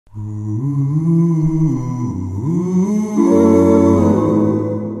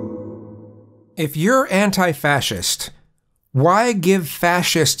If you're anti-fascist, why give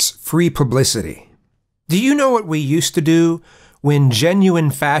fascists free publicity? Do you know what we used to do when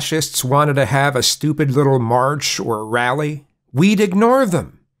genuine fascists wanted to have a stupid little march or rally? We'd ignore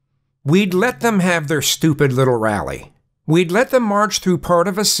them. We'd let them have their stupid little rally. We'd let them march through part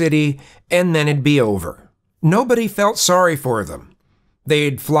of a city, and then it'd be over. Nobody felt sorry for them.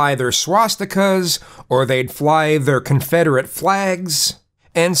 They'd fly their swastikas, or they'd fly their Confederate flags,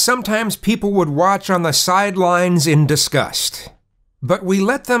 and sometimes people would watch on the sidelines in disgust. But we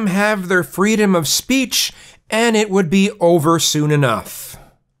let them have their freedom of speech, and it would be over soon enough.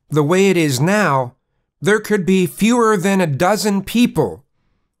 The way it is now, there could be fewer than a dozen people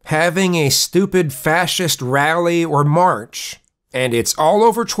having a stupid fascist rally or march, and it's all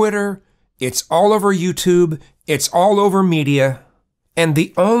over Twitter, it's all over YouTube, it's all over media, and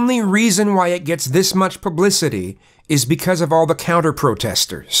the only reason why it gets this much publicity is because of all the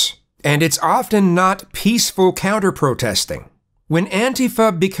counter-protesters. And it's often not peaceful counter-protesting. When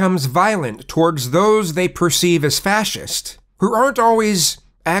Antifa becomes violent towards those they perceive as fascist, who aren't always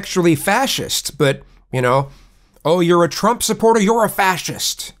actually fascist, but, oh, you're a Trump supporter, you're a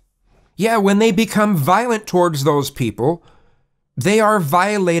fascist. Yeah, when they become violent towards those people, they are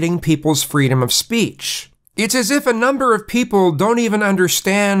violating people's freedom of speech. It's as if a number of people don't even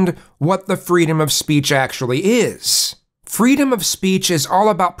understand what the freedom of speech actually is. Freedom of speech is all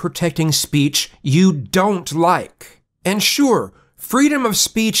about protecting speech you don't like. And sure, freedom of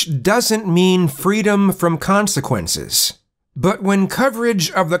speech doesn't mean freedom from consequences. But when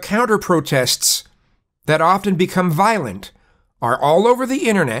coverage of the counter-protests that often become violent are all over the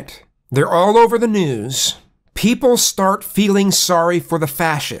internet, they're all over the news, people start feeling sorry for the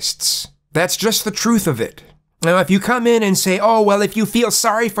fascists. That's just the truth of it. Now, if you come in and say, oh, well, if you feel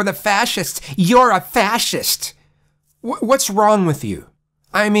sorry for the fascists, you're a fascist. What's wrong with you?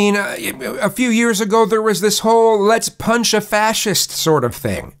 I mean, a few years ago, there was this whole let's punch a fascist sort of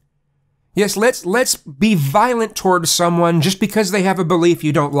thing. Yes, let's be violent towards someone just because they have a belief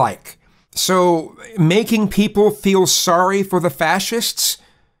you don't like. So making people feel sorry for the fascists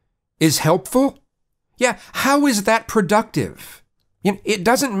is helpful? Yeah, how is that productive? It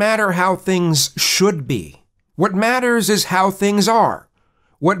doesn't matter how things should be. What matters is how things are.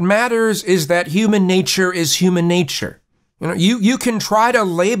 What matters is that human nature is human nature. You can try to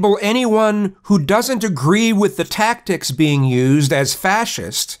label anyone who doesn't agree with the tactics being used as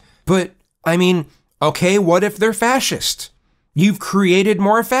fascist, but, okay, what if they're fascist? You've created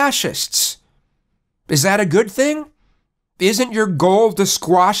more fascists. Is that a good thing? Isn't your goal to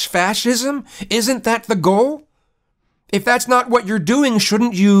squash fascism? Isn't that the goal? If that's not what you're doing,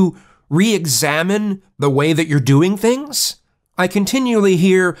 shouldn't you re-examine the way that you're doing things? I continually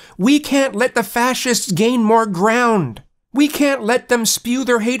hear, we can't let the fascists gain more ground. We can't let them spew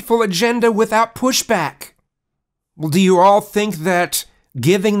their hateful agenda without pushback. Well, do you all think that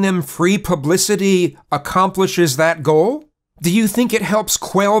giving them free publicity accomplishes that goal? Do you think it helps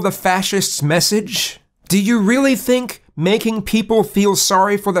quell the fascists' message? Do you really think making people feel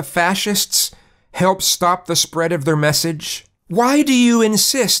sorry for the fascists helps stop the spread of their message? Why do you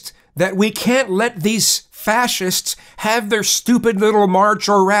insist that we can't let these fascists have their stupid little march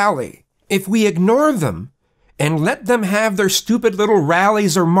or rally? If we ignore them and let them have their stupid little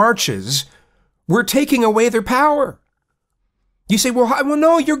rallies or marches, we're taking away their power. You say, well,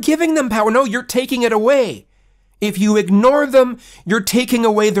 no, you're giving them power. No, you're taking it away. If you ignore them, you're taking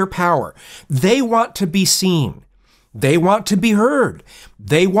away their power. They want to be seen. They want to be heard.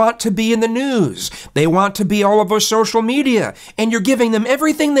 They want to be in the news. They want to be all over social media. And you're giving them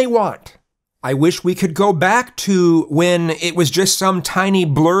everything they want. I wish we could go back to when it was just some tiny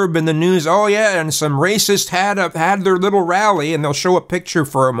blurb in the news. Oh yeah, and some racist had their little rally, and they'll show a picture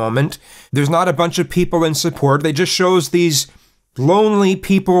for a moment. There's not a bunch of people in support. They just shows these lonely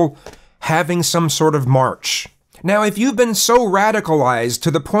people having some sort of march. Now, if you've been so radicalized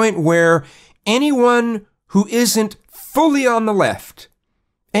to the point where anyone who isn't fully on the left,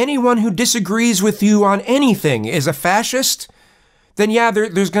 anyone who disagrees with you on anything is a fascist, then yeah,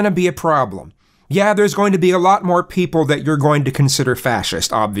 there's going to be a problem. Yeah, there's going to be a lot more people that you're going to consider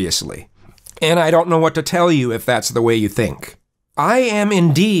fascist, obviously. And I don't know what to tell you if that's the way you think. I am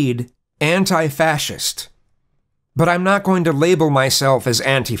indeed anti-fascist, but I'm not going to label myself as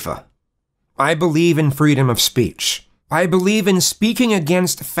Antifa. I believe in freedom of speech. I believe in speaking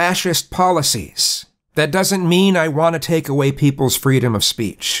against fascist policies. That doesn't mean I want to take away people's freedom of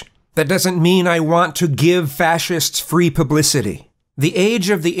speech. That doesn't mean I want to give fascists free publicity. The age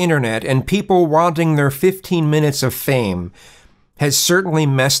of the internet and people wanting their 15 minutes of fame has certainly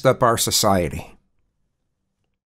messed up our society.